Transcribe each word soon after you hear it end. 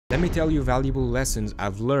Let me tell you valuable lessons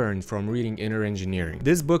I've learned from reading Inner Engineering.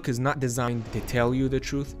 This book is not designed to tell you the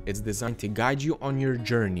truth, it's designed to guide you on your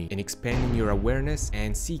journey in expanding your awareness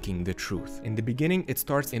and seeking the truth. In the beginning, it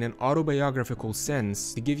starts in an autobiographical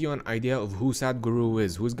sense to give you an idea of who SADHGURU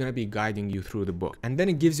is, who's gonna be guiding you through the book. And then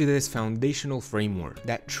it gives you this foundational framework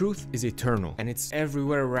that truth is eternal and it's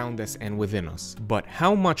everywhere around us and within us. But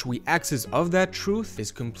how much we access of that truth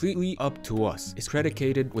is completely up to us. It's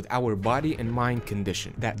predicated with our body and mind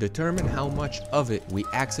condition that determine how much of it we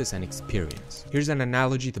access and experience. Here's an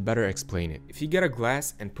analogy to better explain it. If you get a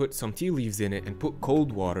glass and put some tea leaves in it and put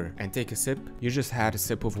cold water and take a sip, you just had a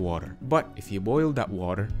sip of water. But if you boil that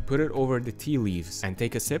water, put it over the tea leaves and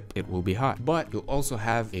take a sip, it will be hot. But you'll also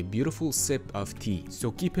have a beautiful sip of tea. So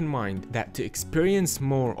keep in mind that to experience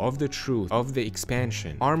more of the truth of the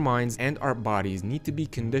expansion, our minds and our bodies need to be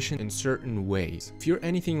conditioned in certain ways. If you're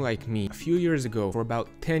anything like me, a few years ago, for about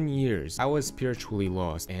 10 years, I was spiritually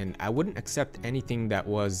lost and I wouldn't accept anything that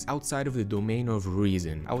was outside of the domain of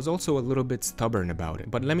reason. I was also a little bit stubborn about it.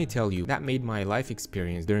 But let me tell you, that made my life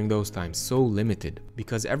experience during those times so limited,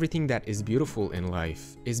 because everything that is beautiful in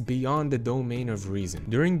life is beyond the domain of reason.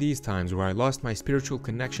 During these times where I lost my spiritual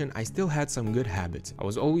connection, I still had some good habits. I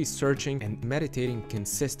was always searching and meditating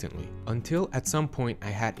consistently, until at some point I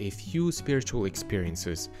had a few spiritual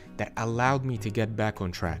experiences that allowed me to get back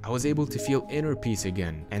on track. I was able to feel inner peace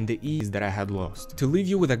again and the ease that I had lost. To leave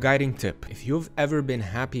you with a guiding tip, if you've ever been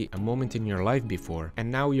happy a moment in your life before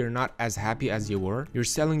and now you're not as happy as you were, you're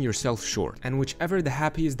selling yourself short. And whichever the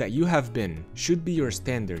happiest that you have been should be your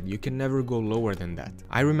standard. You can never go lower than that.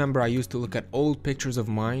 I remember I used to look at old pictures of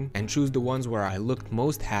mine and choose the ones where I looked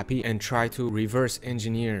most happy and try to reverse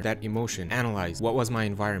engineer that emotion, analyze what was my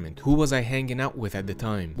environment, who was I hanging out with at the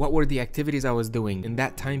time, what were the activities I was doing in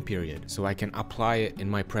that time period, so I can apply it in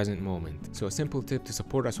my present moment. So a simple tip to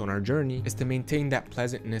support us on our journey is to maintain that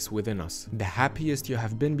pleasantness within us. The happiest you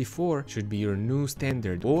have been before should be your new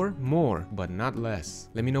standard, or more, but not less.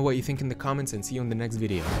 Let me know what you think in the comments and see you in the next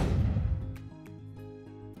video.